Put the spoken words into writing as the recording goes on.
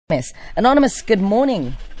Miss Anonymous, good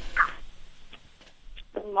morning.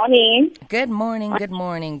 Good morning. Good morning, good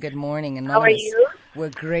morning, good morning, Anonymous. How are you? We're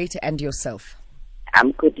great, and yourself?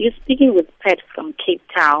 I'm good. You're speaking with Pat from Cape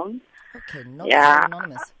Town. Okay, not Yeah. so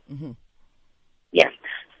anonymous. Mm-hmm. Yes.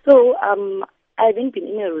 So, I haven't been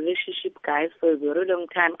in a relationship, guys, for a very long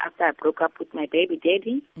time after I broke up with my baby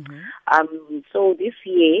daddy. Mm-hmm. So this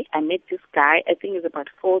year, I met this guy. I think it's about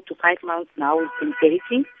 4 to 5 months now we've been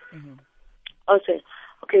dating. Mm-hmm. Also,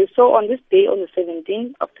 okay, so on this day, on the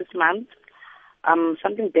 17th of this month,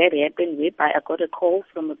 something bad happened whereby I got a call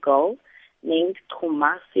from a girl named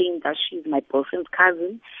Toma saying that she's my boyfriend's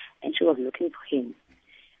cousin and she was looking for him.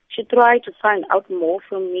 She tried to find out more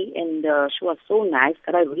from me and she was so nice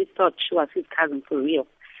that I really thought she was his cousin for real.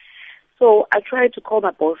 So I tried to call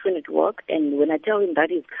my boyfriend at work, and when I tell him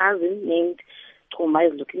that his cousin named Toma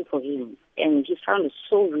is looking for him, and he sounded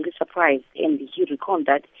so really surprised, and he recalled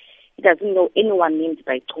that he doesn't know anyone named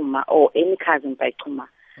by Toma or any cousin by Toma.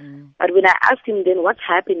 But when I asked him then what's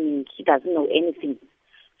happening, he doesn't know anything.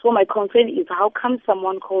 So my concern is, how come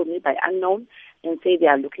someone called me by unknown and say they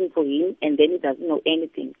are looking for him and then he doesn't know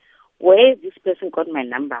anything? Where this person got my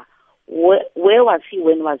number? Where was he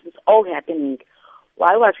when was this all happening?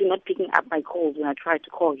 Why was he not picking up my calls when I tried to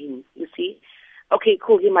call him? You see? Okay,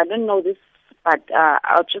 cool, him, I don't know this, but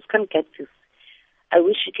I just can't get this. I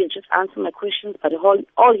wish he can just answer my questions, but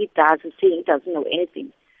all he does is say he doesn't know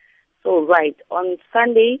anything. So, right, on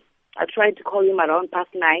Sunday, I tried to call him around past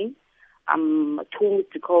 9. 2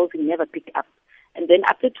 missed calls, he never picked up. And then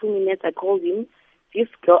after 2 minutes, I called him. This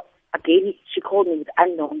girl, again, she called me with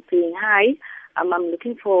unknown, saying, hi, I'm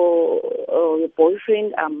looking for your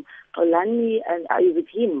boyfriend, Olani, and are you with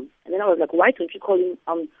him? And then I was like, why don't you call him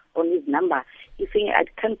on his number? He's saying, I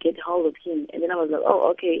can't get hold of him. And then I was like, oh,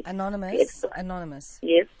 okay. Anonymous.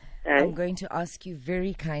 Yes. I'm going to ask you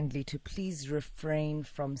very kindly to please refrain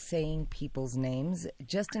from saying people's names,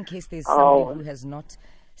 just in case there's somebody who has not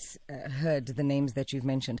heard the names that you've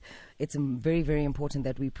mentioned. It's very, very important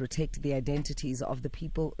that we protect the identities of the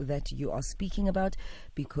people that you are speaking about,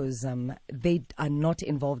 because they are not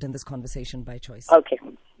involved in this conversation by choice. Okay,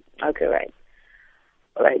 right.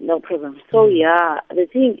 All right, no problem. So, yeah, the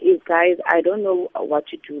thing is, guys, I don't know what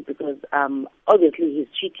to do because obviously he's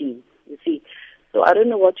cheating, you see. So I don't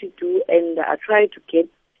know what to do, and I try to get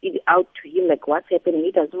it out to him, like what's happening.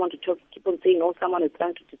 He doesn't want to talk. He keep on saying, oh, someone is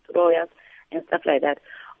trying to destroy us and stuff like that.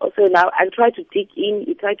 Also, now I try to dig in.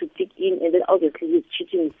 He tried to dig in, and then obviously he's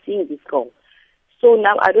cheating with seeing this girl. So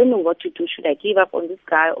now I don't know what to do. Should I give up on this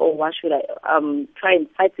guy, or what should I try and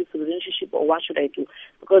fight this relationship, or what should I do?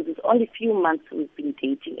 Because it's only a few months we've been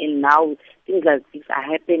dating, and now things like this are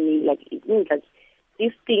happening. Like it means that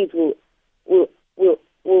these things will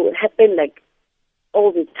happen like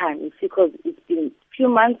all the time. You see, because it's been a few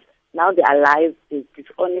months now. They are lies, they're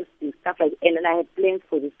dishonest, and stuff like that. And then I have plans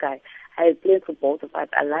for this guy. I have plans for both of us.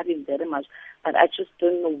 I love him very much, but I just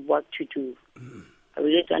don't know what to do. I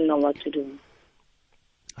really don't know what to do.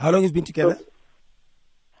 How long have you been together?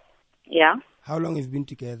 Yeah. How long have you been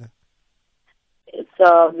together? It's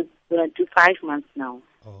we're gonna do 5 months now.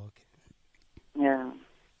 Oh, okay. Yeah.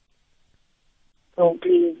 So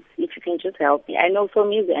please, if you can just help me. I know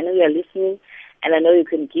you are listening, and I know you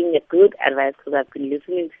can give me a good advice because I've been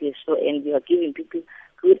listening to your show and you are giving people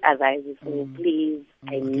good advice. So please,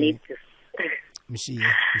 I need this.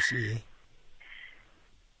 Mshiye.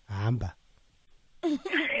 Hamba.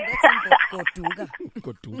 Goduka.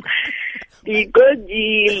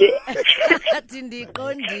 Ndiqondile. Athi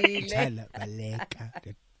ndiqondile. Chala baleka.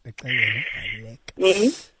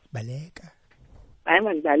 Baleka. Hayi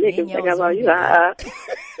mandibaleke mntakabayo.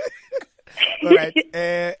 All right.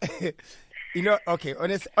 You know, okay,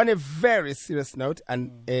 on a very serious note,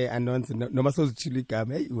 and noma sozitshila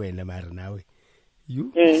igama wena mara nawe.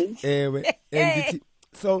 You?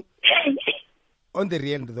 So on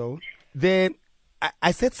the end though,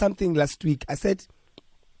 I said something last week. I said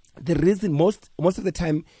the reason most of the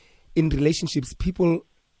time in relationships, people,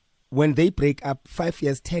 when they break up 5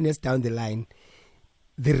 years, 10 years down the line,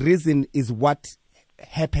 the reason is what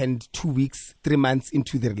happened 2 weeks, 3 months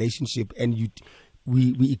into the relationship, and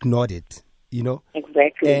we ignored it, you know.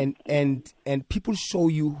 Exactly. And people show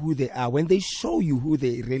you who they are. When they show you who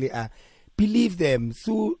they really are, believe them.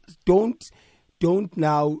 So don't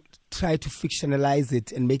now try to fictionalize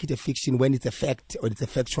it and make it a fiction when it's a fact or it's a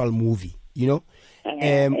factual movie, you know.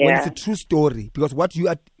 When it's a true story, because what you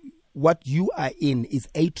are in is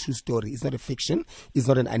a true story. It's not a fiction. It's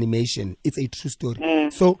not an animation. It's a true story.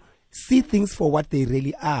 So see things for what they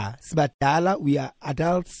really are. Sibadala, we are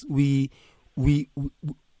adults. We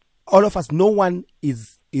all of us. No one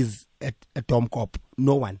is a dumb cop.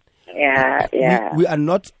 No one. Yeah. We are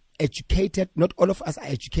not educated. Not all of us are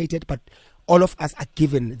educated, but all of us are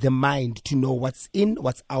given the mind to know what's in,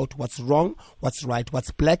 what's out, what's wrong, what's right,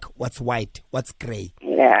 what's black, what's white, what's gray.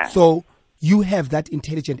 Yeah. So you have that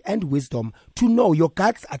intelligence and wisdom to know your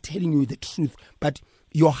guts are telling you the truth, but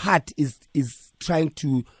your heart is trying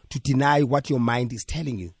to deny what your mind is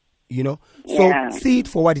telling you, you know? So see it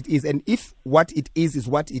for what it is. And if what it is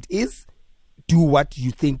what it is, do what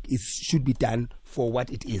you think should be done for what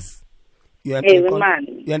it is. You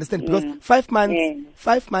understand? Because 5 months,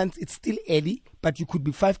 5 months, it's still early, but you could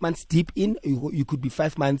be 5 months deep in, you could be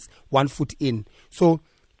 5 months 1 foot in. So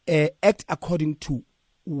act according to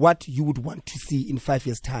what you would want to see in 5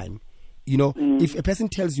 years' time. You know, if a person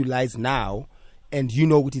tells you lies now and you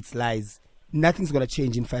know what it's lies, nothing's going to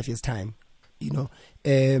change in 5 years' time. You know,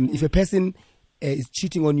 if a person is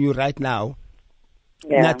cheating on you right now,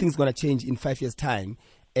 nothing's going to change in 5 years' time.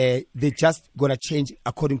 They're just going to change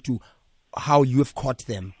according to how you have caught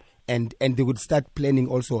them. And they would start planning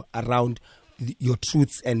also around your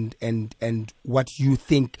truths and what you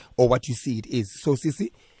think or what you see it is. So,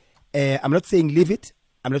 Sissy, I'm not saying leave it.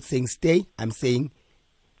 I'm not saying stay. I'm saying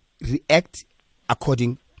react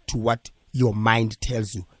according to what your mind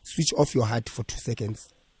tells you. Switch off your heart for 2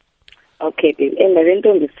 seconds. Okay, babe. And I didn't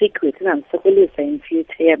know the secret. I'm so in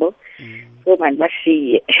future. So man,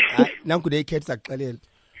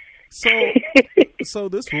 so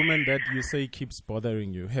this woman that you say keeps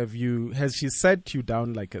bothering you, has she sat you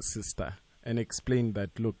down like a sister and explained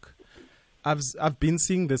that, look, I've been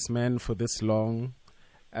seeing this man for this long,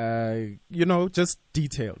 you know, just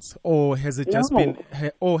details, or has it just been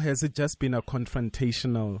a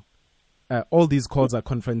confrontational? All these calls are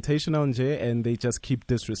confrontational, Nje, and they just keep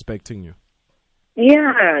disrespecting you.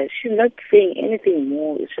 Yeah, she's not saying anything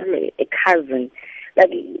more. It's really a cousin. Like,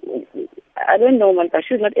 I don't know, man, but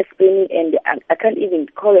she's not explaining, and I can't even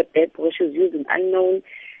call her back because she's using unknown.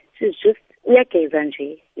 She's just,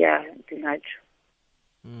 Nje. Yeah,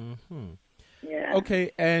 yeah.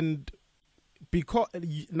 Okay, and because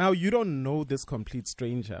now you don't know this complete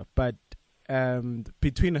stranger, but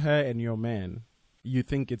between her and your man, you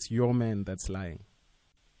think it's your man that's lying?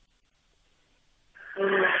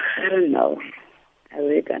 I don't know. I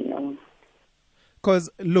really don't know. Because,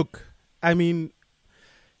 look, I mean,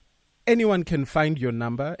 anyone can find your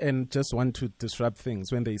number and just want to disrupt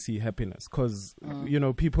things when they see happiness. Because, you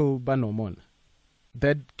know, people banomon.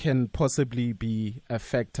 That can possibly be a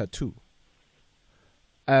factor too.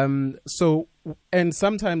 So, and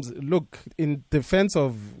sometimes, look, in defense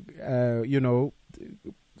of, you know,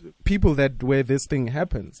 people that where this thing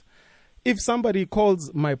happens, if somebody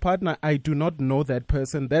calls my partner, I do not know that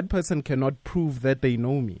person cannot prove that they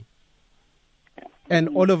know me. And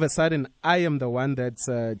all of a sudden, I am the one that's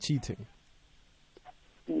cheating.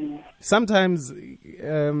 Sometimes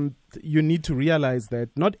you need to realize that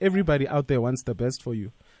not everybody out there wants the best for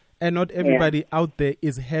you. And not everybody out there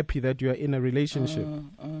is happy that you are in a relationship.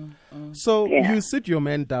 So you sit your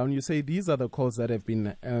man down, you say, these are the calls that have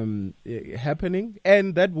been happening.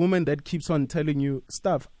 And that woman that keeps on telling you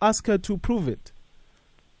stuff, ask her to prove it.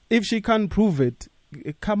 If she can't prove it,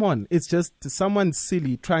 come on. It's just someone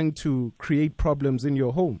silly trying to create problems in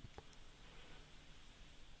your home.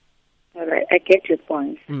 All right, I get your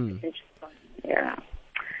point. Yeah.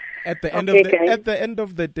 At the end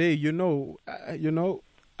of the day, you know,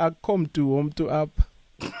 I come to home to up.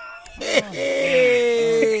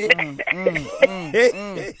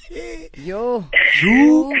 Yo.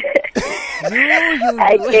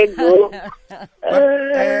 I can't go.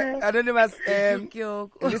 Anonymous,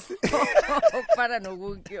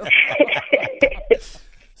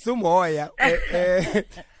 Sumoya.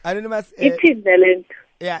 Anonymous.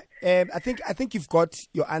 Yeah, I think you've got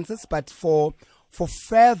your answers, but for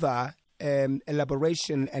further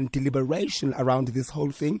elaboration and deliberation around this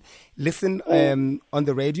whole thing, listen on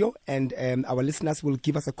the radio, and our listeners will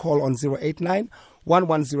give us a call on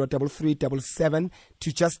 089-110-3377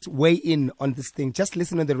 to just weigh in on this thing. Just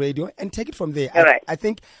listen on the radio and take it from there. I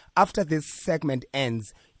think after this segment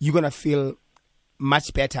ends, you're going to feel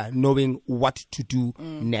much better knowing what to do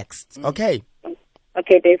next. Okay?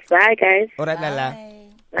 Okay, Dave. Bye, guys. All right, Lala.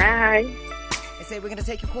 Bye. I say we're going to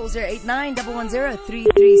take your call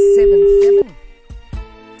 089-110-3377.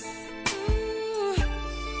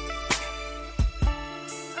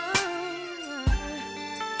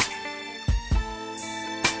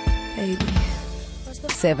 Baby.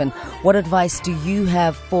 7. What advice do you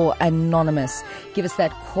have for Anonymous? Give us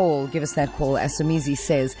that call. As Somizi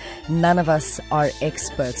says, none of us are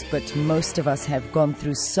experts, but most of us have gone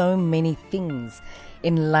through so many things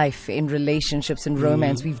in life, in relationships, in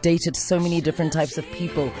romance. We've dated so many different types of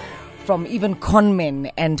people, from even con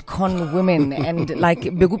men and con women and like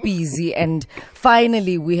Begupizi, and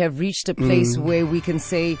finally we have reached a place where we can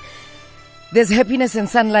say there's happiness and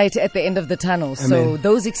sunlight at the end of the tunnel. Amen. So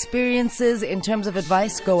those experiences in terms of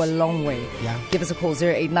advice go a long way. Yeah. Give us a call,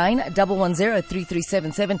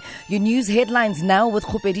 089-110-3377. Your news headlines now with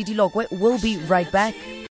Khupedi Dilokwe. We'll be right back.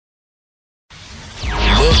 Look,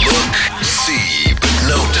 see, but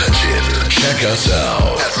no touching. Check us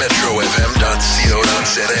out at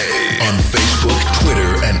metrofm.co.za on Facebook,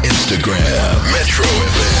 Twitter, and Instagram. Metro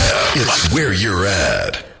FM, it's where you're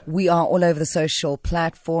at. We are all over the social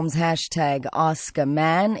platforms. Hashtag Ask a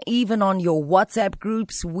Man. Even on your WhatsApp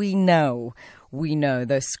groups, we know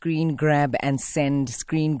the screen grab and send,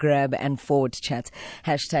 screen grab and forward chats.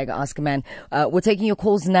 Hashtag Ask a Man. We're taking your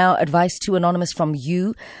calls now. Advice to Anonymous from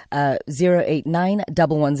you.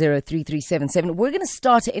 089-110-3377. We're going to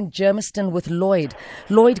start in Germiston with Lloyd.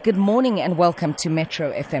 Lloyd, good morning and welcome to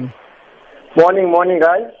Metro FM. Morning,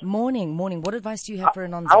 guys. Morning. What advice do you have for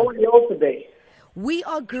Anonymous? How are you all today? We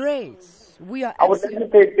are great. I would like to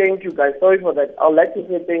say thank you, guys. Sorry for that. I would like to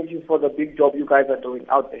say thank you for the big job you guys are doing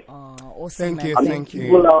out there. Awesome. Thank you.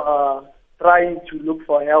 People are trying to look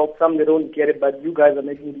for help. Some they don't get it, but you guys are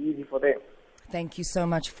making it easy for them. Thank you so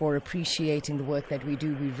much for appreciating the work that we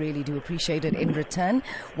do. We really do appreciate it. In return,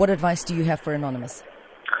 what advice do you have for Anonymous?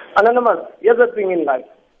 Anonymous, here's the thing in life.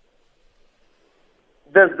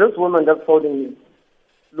 There's this woman that's phoning you,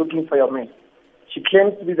 looking for your man. She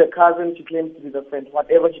claims to be the cousin, she claims to be the friend,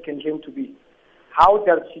 whatever she can claim to be. How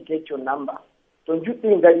does she get your number? Don't you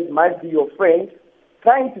think that it might be your friend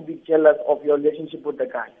trying to be jealous of your relationship with the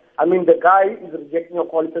guy? I mean, the guy is rejecting your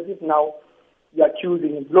call because now you're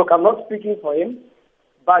accusing him. Look, I'm not speaking for him,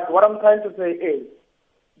 but what I'm trying to say is,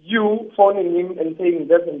 you phoning him and saying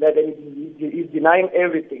this and that, and he's denying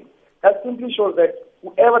everything. That simply shows that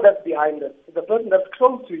whoever that's behind us is a person that's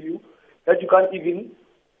close to you that you can't even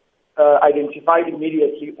identify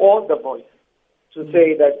immediately, or the voice to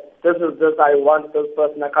say that this is this, I want this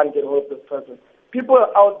person, I can't get hold of this person. People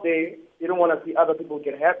out there, they don't want to see other people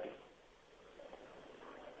get happy.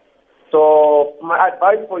 So my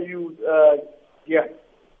advice for you,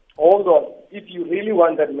 hold on. If you really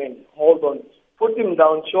want that man, hold on. Put him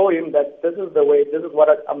down, show him that this is the way, this is what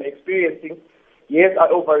I'm experiencing. Yes, I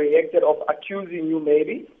overreacted of accusing you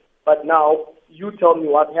maybe, but now you tell me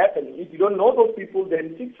what happened. If you don't know those people,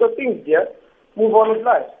 then fix the things, dear. Move on with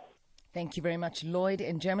life. Thank you very much, Lloyd.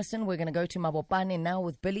 In Germiston, we're going to go to Mabopane now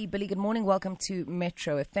with Billy. Billy, good morning. Welcome to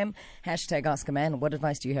Metro FM. Hashtag Ask a Man. What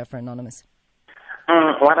advice do you have for Anonymous?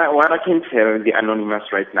 What I can tell the Anonymous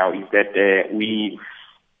right now is that we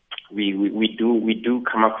do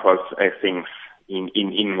come across things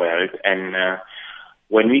in world, and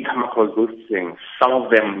when we come across those things, some of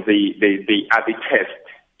them they are the test.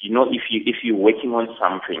 You know, if you're working on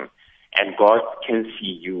something and God can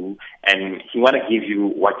see you and He want to give you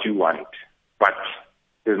what you want, but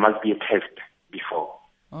there must be a test before.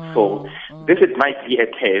 This might be a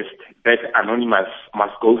test that Anonymous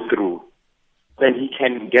must go through. Then he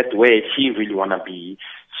can get where he really want to be.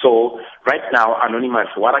 So right now, Anonymous,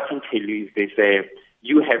 what I can tell you is this,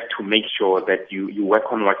 you have to make sure that you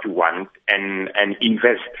work on what you want and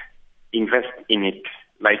invest in it.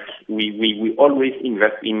 Like we always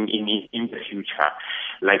invest in the future,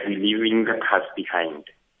 like we're leaving the past behind.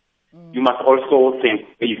 You must also think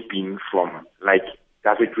where you've been from. Like,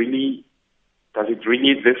 does it really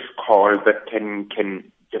this call that can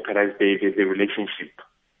jeopardize the relationship?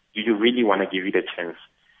 Do you really want to give it a chance?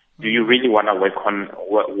 Do you really want to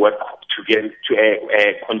work to get to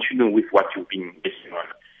continue with what you've been basing on?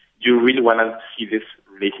 Do you really want to see this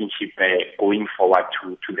relationship going forward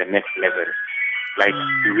to the next level? Like,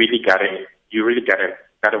 you really gotta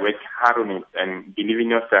work hard on it and believe in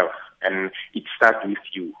yourself, and it starts with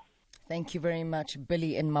you. Thank you very much,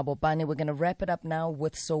 Billy in Mabopane. We're going to wrap it up now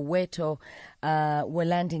with Soweto. We're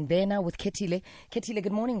landing there now with Ketile. Ketile,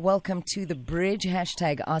 good morning. Welcome to the bridge.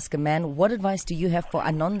 Hashtag Ask a Man. What advice do you have for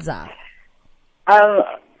Anonza?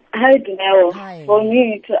 Hi, Dineo. Hi. For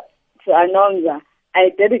me, to Anonza, I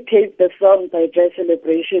dedicate the song by Dress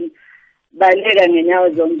Celebration by Lega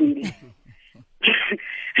Ngenyawo Zombili.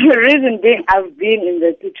 The reason being, I've been in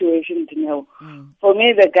that situation to know. For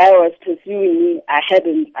me, the guy was pursuing me. I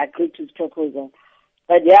hadn't agreed to his proposal.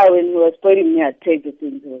 But yeah, when he was telling me, I'd take the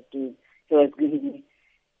things he was doing. He was giving me.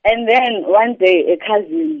 And then one day, a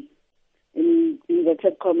cousin in the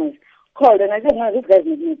top commerce called, and I said, no, this guy's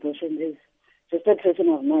not my boyfriend. He's just a person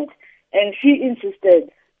of mine. And she insisted.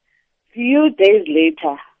 Few days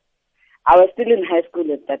later, I was still in high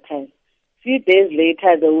school at that time. Few days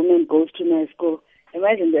later, the woman goes to my school.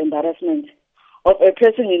 Imagine the embarrassment of a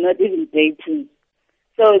person you're not even dating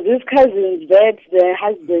So these cousins that the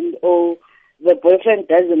husband or the boyfriend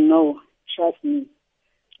doesn't know, trust me,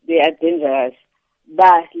 they are dangerous.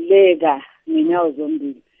 But lega,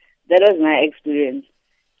 that was my experience.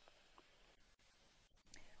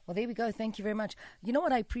 Well, there we go. Thank you very much. You know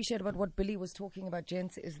what I appreciate about what Billy was talking about,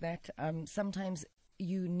 gents, is that sometimes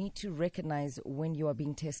you need to recognize when you are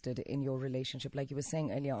being tested in your relationship. Like you were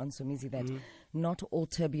saying earlier on, Somizi, that not all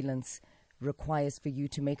turbulence requires for you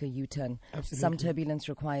to make a U-turn. Absolutely. Some turbulence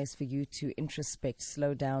requires for you to introspect,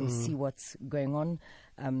 slow down, see what's going on,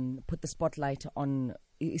 put the spotlight on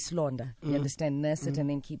Islonda, you understand, nurse it and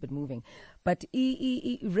then keep it moving. But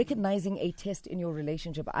recognizing a test in your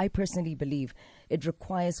relationship, I personally believe it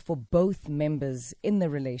requires for both members in the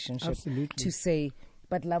relationship to say,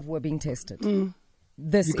 but love, we're being tested.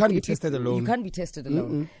 This, you can't be tested alone. You can't be tested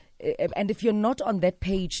alone. And if you're not on that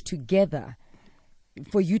page together,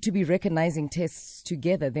 for you to be recognizing tests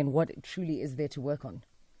together, then what truly is there to work on?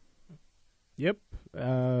 Yep.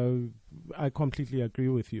 I completely agree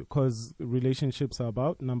with you, because relationships are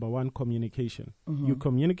about, number one, communication. You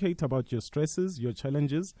communicate about your stresses, your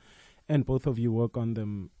challenges, and both of you work on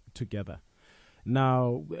them together.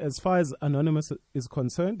 Now, as far as Anonymous is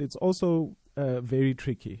concerned, it's also very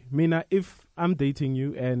tricky. Mina, if I'm dating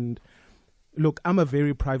you and look, I'm a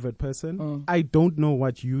very private person. I don't know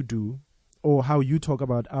what you do or how you talk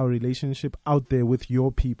about our relationship out there with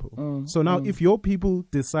your people. So now if your people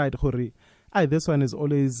decide, Hori, this one is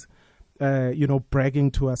always,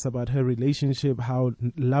 bragging to us about her relationship, how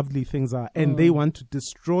lovely things are, and they want to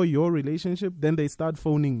destroy your relationship, then they start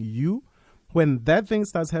phoning you. When that thing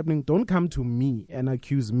starts happening, don't come to me and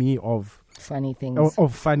accuse me of funny things.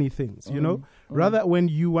 Of funny things, you know. Rather, when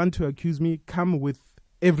you want to accuse me, come with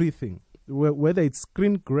everything, whether it's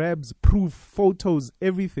screen grabs, proof, photos,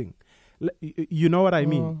 everything. You know what I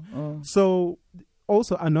mean? So,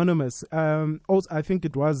 also Anonymous, also I think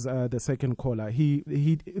it was the second caller.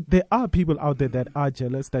 There are people out there that are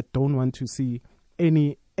jealous, that don't want to see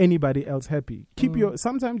anybody else happy.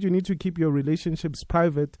 Sometimes you need to keep your relationships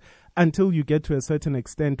private until you get to a certain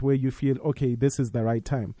extent where you feel, okay, this is the right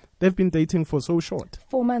time. They've been dating for so short.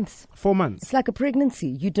 4 months. 4 months. It's like a pregnancy.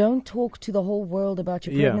 You don't talk to the whole world about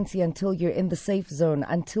your pregnancy until you're in the safe zone,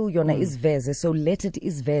 until yona is veze. So let it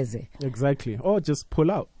is veze. Exactly. Or just pull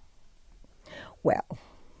out. Well,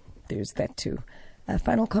 there's that too.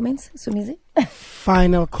 Final comments, Somizi?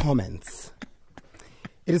 Final comments.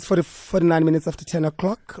 It is 49 minutes after 10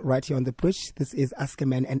 o'clock, right here on the bridge. This is Ask a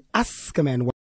Man and Ask a Man.